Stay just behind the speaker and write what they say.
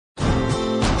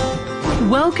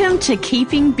Welcome to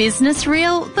Keeping Business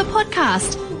Real, the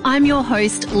podcast. I'm your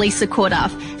host, Lisa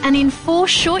Corduff, and in 4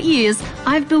 short years,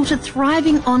 I've built a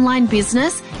thriving online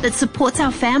business that supports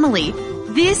our family.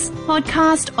 This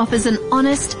podcast offers an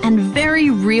honest and very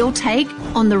real take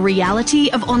on the reality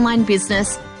of online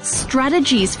business,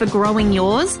 strategies for growing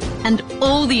yours, and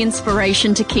all the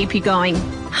inspiration to keep you going.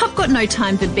 I've got no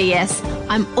time for BS.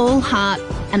 I'm all heart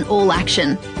and all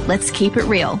action. Let's keep it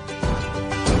real.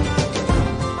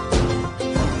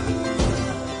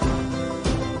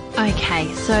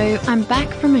 Okay, so I'm back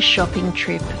from a shopping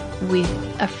trip with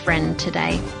a friend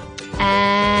today,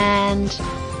 and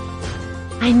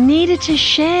I needed to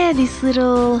share this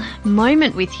little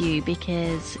moment with you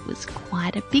because it was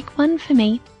quite a big one for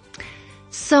me.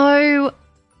 So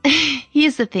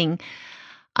here's the thing.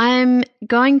 I'm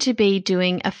going to be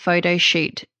doing a photo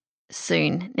shoot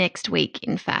soon, next week,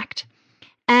 in fact,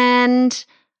 and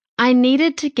I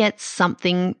needed to get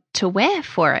something to wear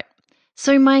for it.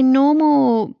 So my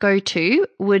normal go-to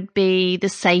would be the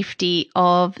safety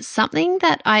of something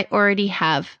that I already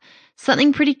have,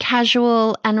 something pretty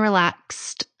casual and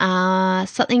relaxed,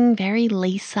 something very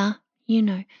Lisa, you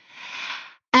know.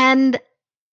 And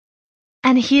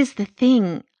here's the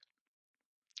thing,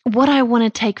 what I want to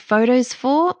take photos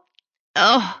for,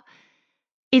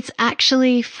 it's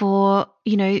actually for,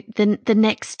 you know, the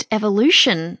next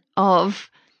evolution of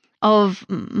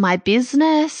my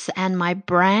business and my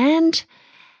brand.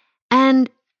 And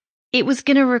it was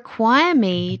going to require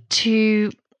me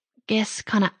to,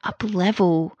 kind of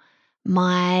up-level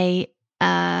my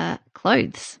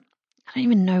clothes. I don't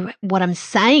even know what I'm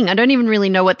saying. I don't even really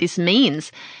know what this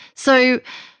means. So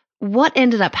what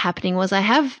ended up happening was I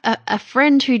have a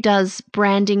friend who does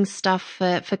branding stuff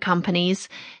for companies.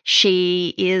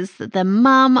 She is the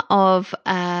mum of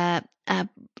a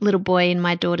little boy in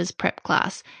my daughter's prep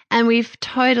class, and we've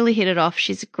totally hit it off.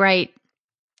 She's great.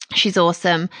 She's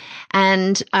awesome.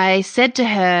 And I said to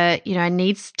her, you know, I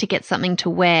need to get something to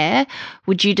wear.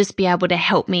 Would you just be able to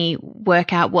help me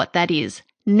work out what that is?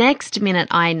 Next minute,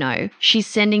 I know she's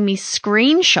sending me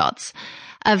screenshots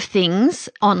of things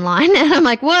online. And I'm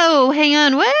like, whoa, hang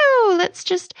on. Whoa,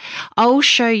 I'll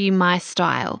show you my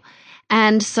style.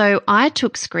 And so I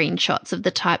took screenshots of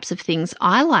the types of things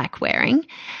I like wearing.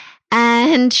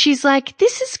 And she's like,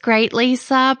 this is great,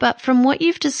 Lisa, but from what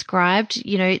you've described,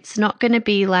 you know, it's not going to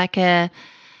be like a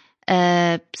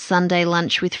Sunday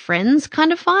lunch with friends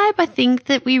kind of vibe. I think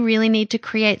that we really need to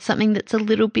create something that's a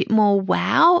little bit more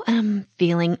wow. And I'm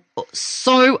feeling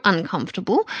so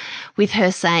uncomfortable with her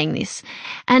saying this.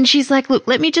 And she's like, look,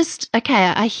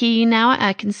 I hear you now.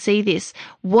 I can see this.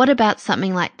 What about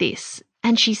something like this?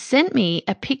 And she sent me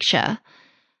a picture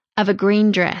of a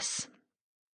green dress.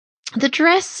 The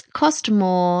dress cost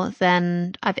more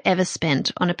than I've ever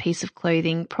spent on a piece of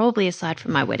clothing, probably aside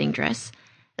from my wedding dress.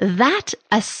 That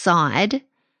aside,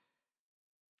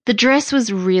 the dress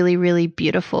was really, really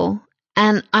beautiful,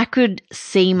 and I could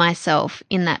see myself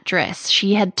in that dress.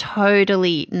 She had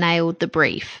totally nailed the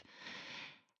brief.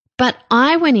 But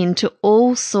I went into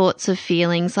all sorts of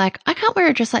feelings like, I can't wear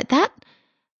a dress like that.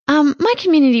 My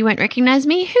community won't recognize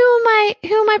me. Who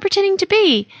am I pretending to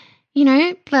be? You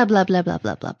know, blah, blah, blah, blah,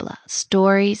 blah, blah, blah.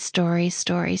 Story, story,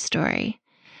 story, story.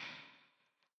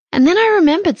 And then I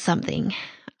remembered something.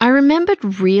 I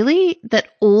remembered really that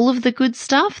all of the good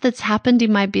stuff that's happened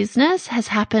in my business has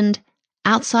happened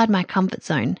outside my comfort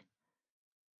zone.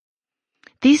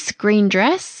 This green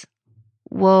dress,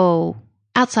 whoa,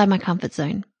 outside my comfort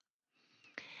zone.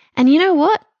 And you know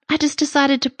what? I just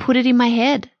decided to put it in my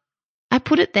head. I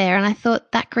put it there and I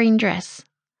thought, that green dress.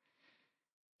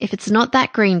 If it's not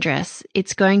that green dress,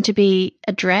 it's going to be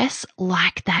a dress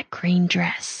like that green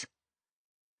dress.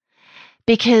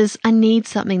 Because I need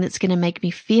something that's going to make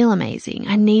me feel amazing.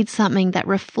 I need something that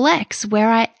reflects where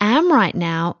I am right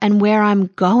now and where I'm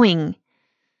going.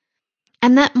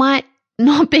 And that might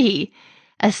not be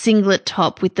a singlet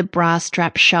top with the bra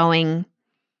strap showing,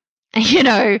 you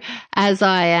know, as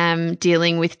I am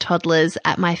dealing with toddlers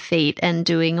at my feet and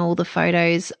doing all the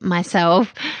photos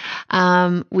myself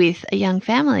with a young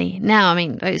family. Now, I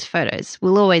mean, those photos,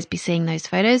 we'll always be seeing those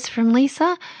photos from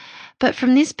Lisa. But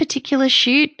from this particular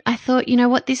shoot, I thought, you know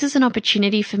what, this is an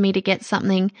opportunity for me to get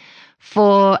something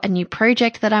for a new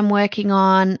project that I'm working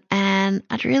on, and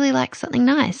I'd really like something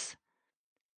nice.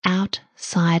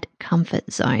 Outside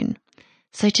comfort zone.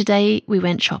 So today we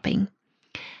went shopping.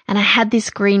 And I had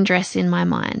this green dress in my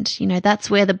mind. You know, that's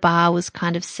where the bar was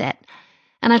kind of set.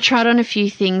 And I tried on a few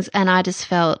things and I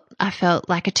felt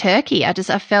like a turkey. I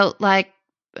felt like,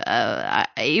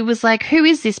 it was like, who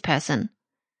is this person?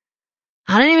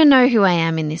 I don't even know who I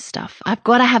am in this stuff. I've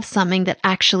got to have something that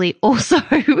actually also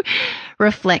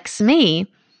reflects me.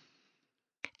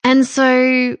 And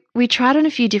so we tried on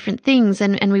a few different things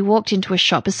and we walked into a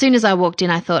shop. As soon as I walked in,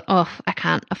 I thought, oh, I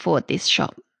can't afford this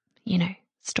shop,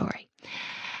 story.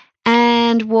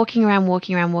 And walking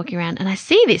around, and I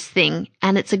see this thing,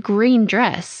 and it's a green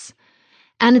dress.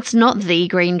 And it's not the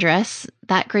green dress.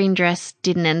 That green dress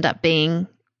didn't end up being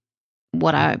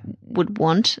what I would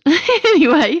want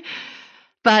anyway.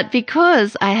 But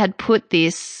because I had put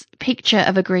this picture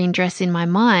of a green dress in my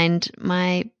mind,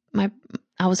 I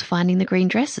was finding the green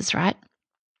dresses, right?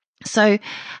 So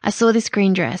I saw this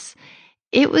green dress.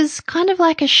 It was kind of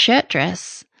like a shirt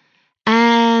dress,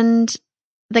 and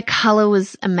the color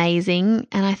was amazing.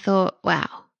 And I thought,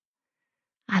 wow,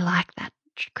 I like that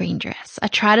green dress. I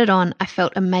tried it on. I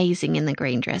felt amazing in the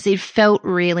green dress. It felt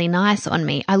really nice on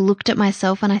me. I looked at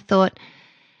myself and I thought,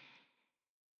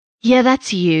 yeah,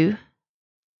 that's you.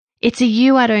 It's a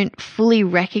you I don't fully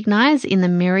recognize in the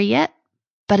mirror yet,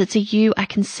 but it's a you I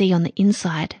can see on the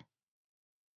inside.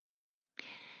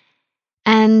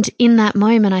 And in that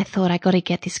moment, I thought, I got to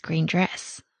get this green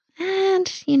dress.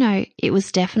 And, it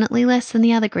was definitely less than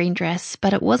the other green dress,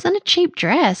 but it wasn't a cheap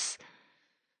dress.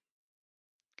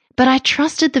 But I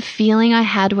trusted the feeling I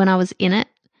had when I was in it,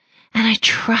 and I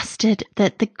trusted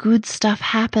that the good stuff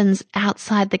happens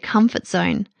outside the comfort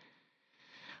zone.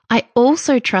 I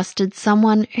also trusted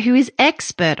someone who is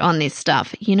expert on this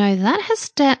stuff. That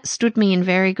has stood me in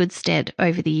very good stead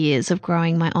over the years of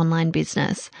growing my online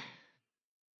business.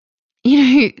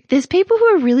 There's people who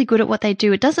are really good at what they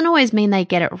do. It doesn't always mean they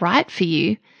get it right for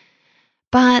you,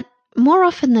 but more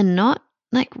often than not,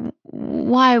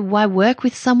 why work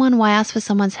with someone? Why ask for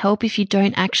someone's help if you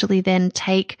don't actually then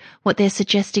take what they're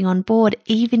suggesting on board,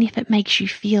 even if it makes you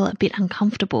feel a bit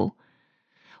uncomfortable?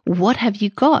 What have you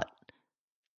got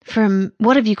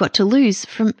to lose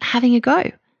from having a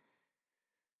go?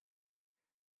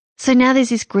 So now there's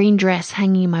this green dress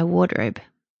hanging in my wardrobe,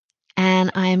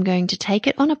 and I am going to take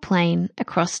it on a plane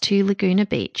across to Laguna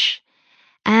Beach,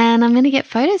 and I'm going to get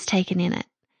photos taken in it.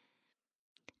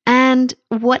 And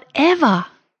whatever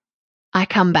I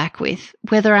come back with,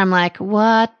 whether I'm like,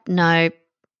 what? No,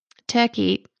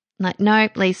 Turkey. Like, no,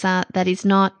 Lisa, that's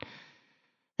not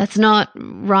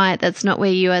right. That's not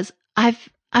where you as I've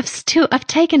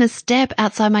taken a step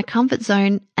outside my comfort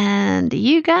zone. And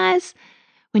you guys,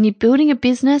 when you're building a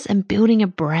business and building a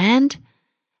brand,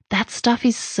 that stuff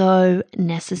is so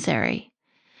necessary.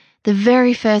 The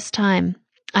very first time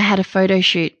I had a photo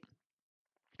shoot,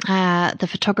 the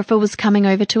photographer was coming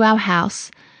over to our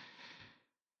house.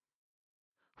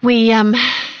 I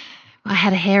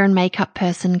had a hair and makeup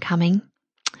person coming,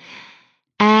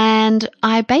 and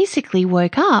I basically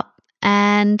woke up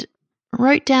and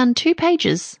wrote down 2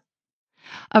 pages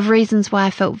of reasons why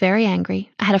I felt very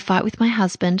angry. I had a fight with my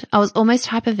husband. I was almost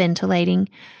hyperventilating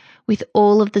with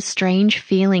all of the strange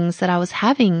feelings that I was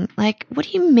having. Like, what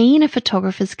do you mean a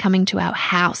photographer's coming to our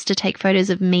house to take photos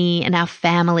of me and our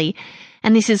family?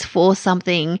 And this is for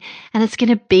something, and it's going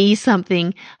to be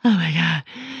something. Oh my God,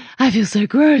 I feel so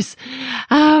gross.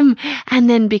 And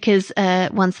then because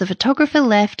once the photographer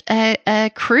left,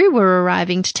 a crew were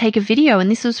arriving to take a video, and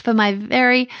this was for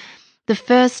the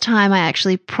first time I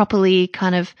actually properly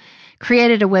kind of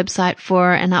created a website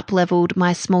for and up-leveled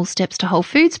my Small Steps to Whole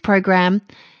Foods program.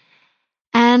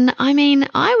 And I mean,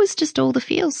 I was just all the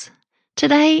feels.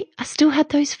 Today, I still had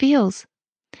those feels.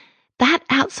 That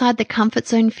outside the comfort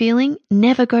zone feeling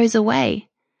never goes away.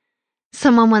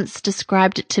 Someone once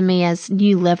described it to me as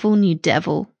new level, new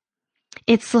devil.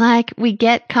 It's like we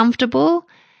get comfortable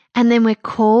and then we're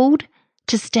called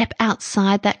to step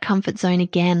outside that comfort zone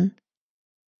again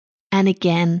and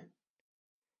again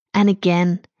and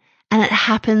again. And it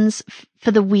happens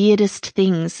for the weirdest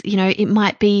things. It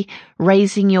might be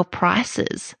raising your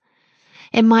prices.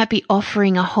 It might be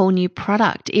offering a whole new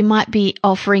product. It might be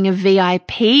offering a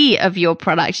VIP of your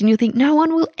product. And you think, no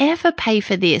one will ever pay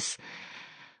for this.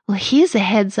 Well, here's a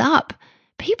heads up.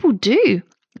 People do.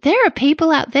 There are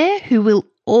people out there who will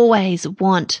always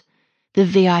want the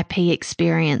VIP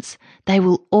experience. They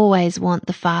will always want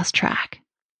the fast track.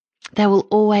 They will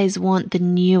always want the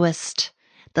newest,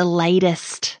 the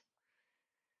latest.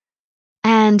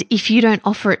 And if you don't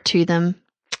offer it to them,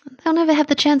 they'll never have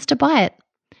the chance to buy it.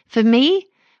 For me,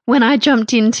 when I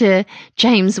jumped into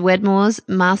James Wedmore's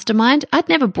mastermind, I'd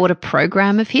never bought a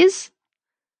program of his.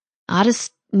 I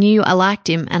just knew I liked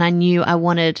him, and I knew I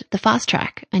wanted the fast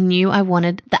track. I knew I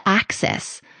wanted the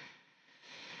access.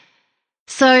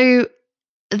 So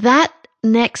that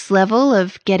next level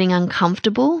of getting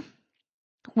uncomfortable,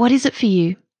 what is it for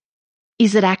you?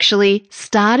 Is it actually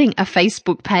starting a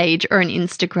Facebook page or an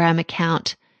Instagram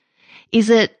account? Is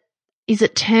it Is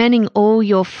it turning all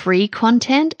your free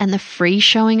content and the free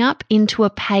showing up into a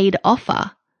paid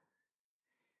offer?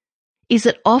 Is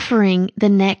it offering the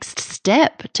next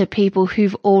step to people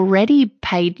who've already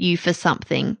paid you for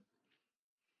something?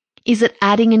 Is it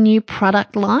adding a new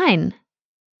product line?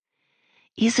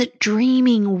 Is it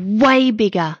dreaming way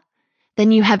bigger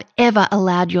than you have ever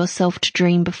allowed yourself to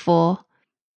dream before?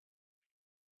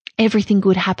 Everything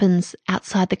good happens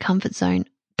outside the comfort zone.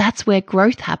 That's where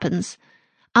growth happens.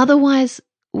 Otherwise,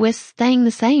 we're staying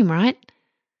the same, right?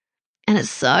 And it's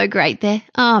so great there.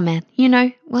 Oh man, you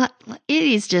know what? It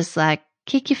is just like,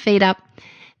 kick your feet up.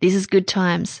 This is good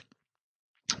times.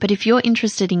 But if you're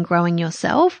interested in growing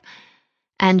yourself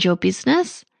and your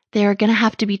business, there are going to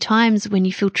have to be times when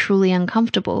you feel truly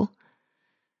uncomfortable.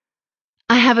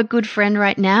 I have a good friend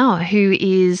right now who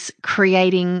is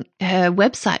creating her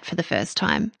website for the first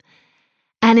time.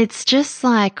 And it's just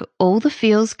like all the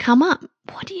feels come up.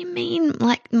 What do you mean,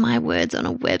 like my words on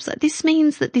a website? This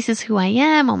means that this is who I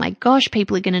am. Oh my gosh,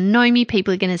 people are going to know me.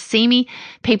 People are going to see me.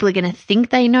 People are going to think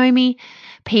they know me.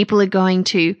 People are going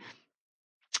to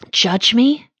judge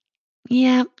me.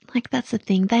 Yeah, like that's the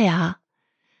thing. They are.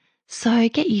 So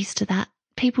get used to that.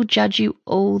 People judge you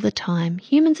all the time.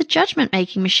 Humans are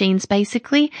judgment-making machines,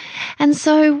 basically. And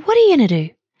so what are you going to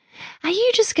do? Are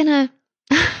you just going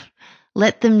to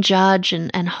let them judge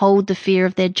and hold the fear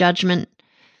of their judgment?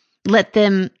 Let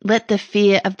the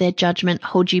fear of their judgment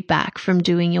hold you back from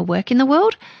doing your work in the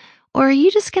world? Or are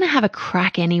you just going to have a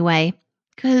crack anyway?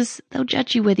 Because they'll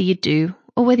judge you whether you do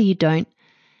or whether you don't.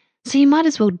 So you might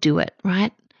as well do it,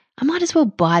 right? I might as well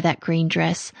buy that green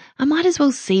dress. I might as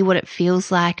well see what it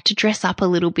feels like to dress up a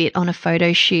little bit on a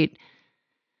photo shoot.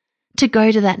 To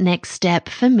go to that next step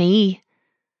for me.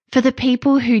 For the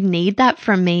people who need that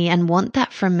from me and want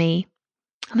that from me.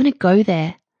 I'm going to go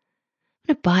there.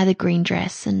 I'm going to buy the green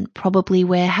dress and probably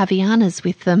wear Havaianas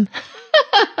with them.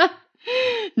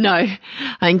 No,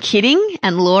 I'm kidding.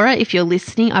 And Laura, if you're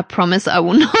listening, I promise I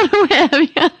will not wear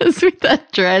Havaianas with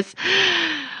that dress.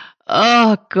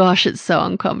 Oh gosh, it's so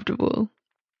uncomfortable.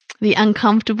 The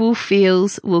uncomfortable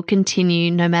feels will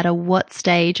continue no matter what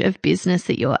stage of business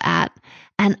that you're at.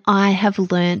 And I have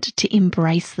learnt to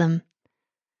embrace them.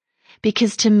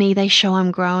 Because to me, they show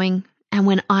I'm growing. And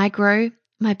when I grow,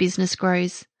 my business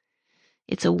grows.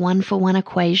 It's a 1-for-1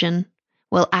 equation.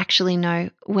 Well, actually, no.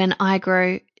 When I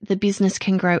grow, the business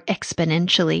can grow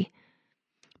exponentially.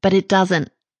 But it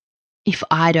doesn't if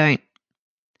I don't.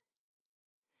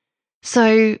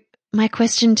 So my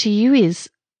question to you is,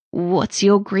 what's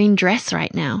your green dress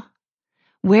right now?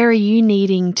 Where are you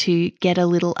needing to get a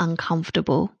little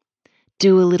uncomfortable,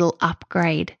 do a little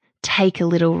upgrade, take a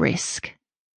little risk?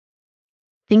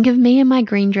 Think of me and my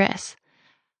green dress.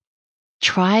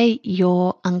 Try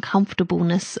your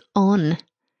uncomfortableness on.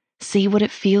 See what it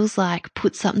feels like.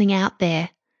 Put something out there.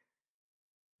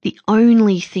 The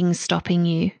only thing stopping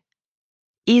you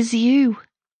is you.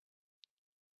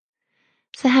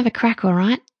 So have a crack, all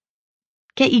right?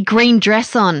 Get your green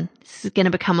dress on. This is going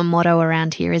to become a motto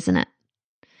around here, isn't it?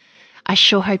 I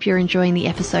sure hope you're enjoying the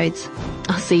episodes.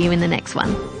 I'll see you in the next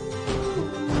one.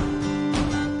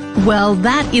 Well,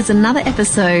 that is another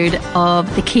episode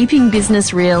of the Keeping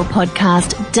Business Real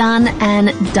podcast done and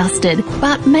dusted.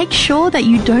 But make sure that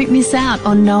you don't miss out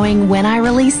on knowing when I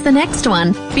release the next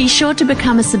one. Be sure to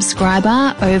become a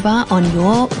subscriber over on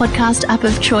your podcast app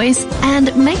of choice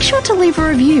and make sure to leave a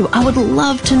review. I would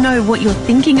love to know what you're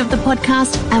thinking of the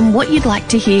podcast and what you'd like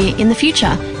to hear in the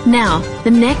future. Now,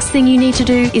 the next thing you need to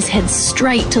do is head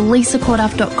straight to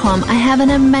lisacorduff.com. I have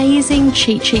an amazing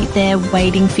cheat sheet there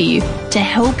waiting for you to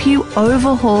help you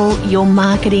overhaul your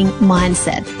marketing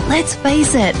mindset. Let's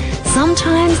face it,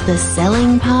 sometimes the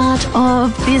selling part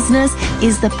of business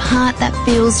is the part that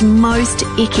feels most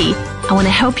icky. I want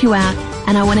to help you out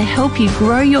and I want to help you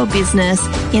grow your business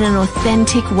in an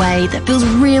authentic way that feels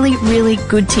really, really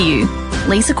good to you.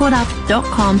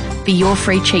 lisacorduff.com for your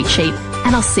free cheat sheet.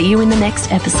 And I'll see you in the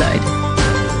next episode.